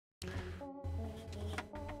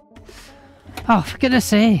Oh, for goodness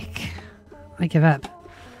sake. I give up.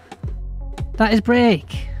 That is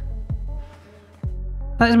brake.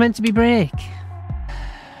 That is meant to be brake.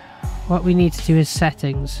 What we need to do is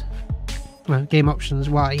settings. Well, game options,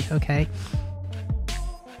 Y, okay.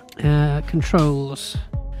 Controls.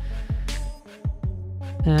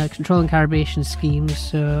 Control and calibration schemes,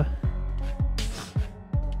 so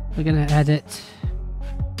we're going to edit.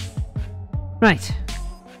 Right.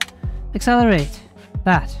 Accelerate.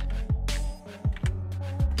 That.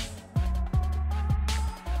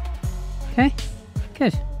 Okay.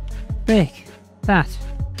 Good. Brake. That.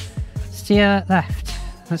 Steer left.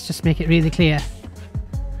 Let's just make it really clear.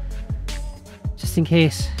 Just in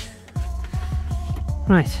case.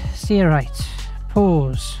 Right. Steer right.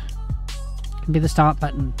 Pause. Can be the start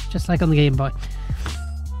button, just like on the Game Boy.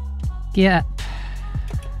 Gear up.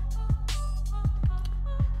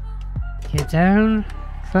 Gear down.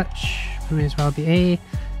 Clutch. May as well be A.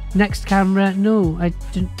 Next camera. No, I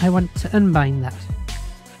didn't. I want to unbind that.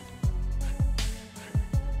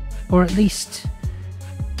 Or at least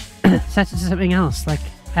set it to something else, like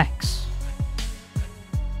X.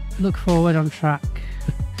 Look forward on track.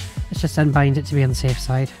 Let's just unbind it to be on the safe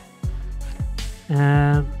side.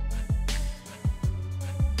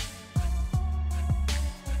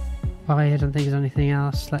 I don't think there's anything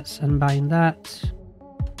else. Let's unbind that.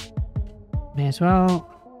 May as well.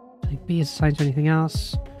 I think B is assigned to anything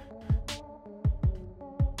else.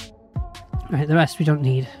 Right, the rest we don't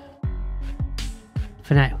need.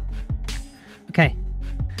 For now. Okay.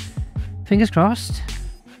 Fingers crossed.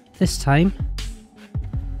 This time.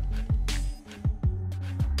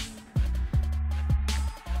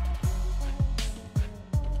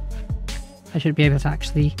 I should be able to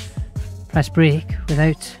actually press brake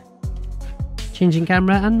without changing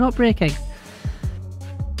camera and not braking.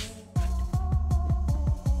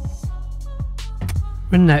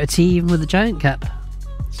 Running out of tea even with the giant cup.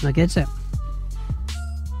 It's not good, is it?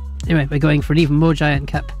 Anyway, we're going for an even more giant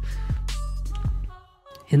cup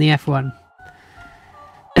in the F1.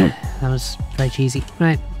 That was very cheesy.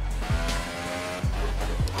 Right.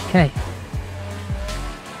 Okay.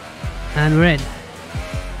 And we're in.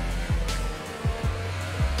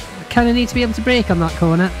 I kind of need to be able to brake on that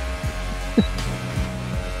corner.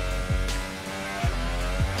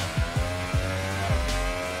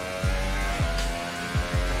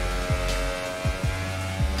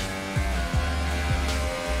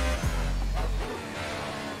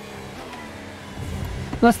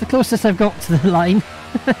 That's the closest I've got to the line.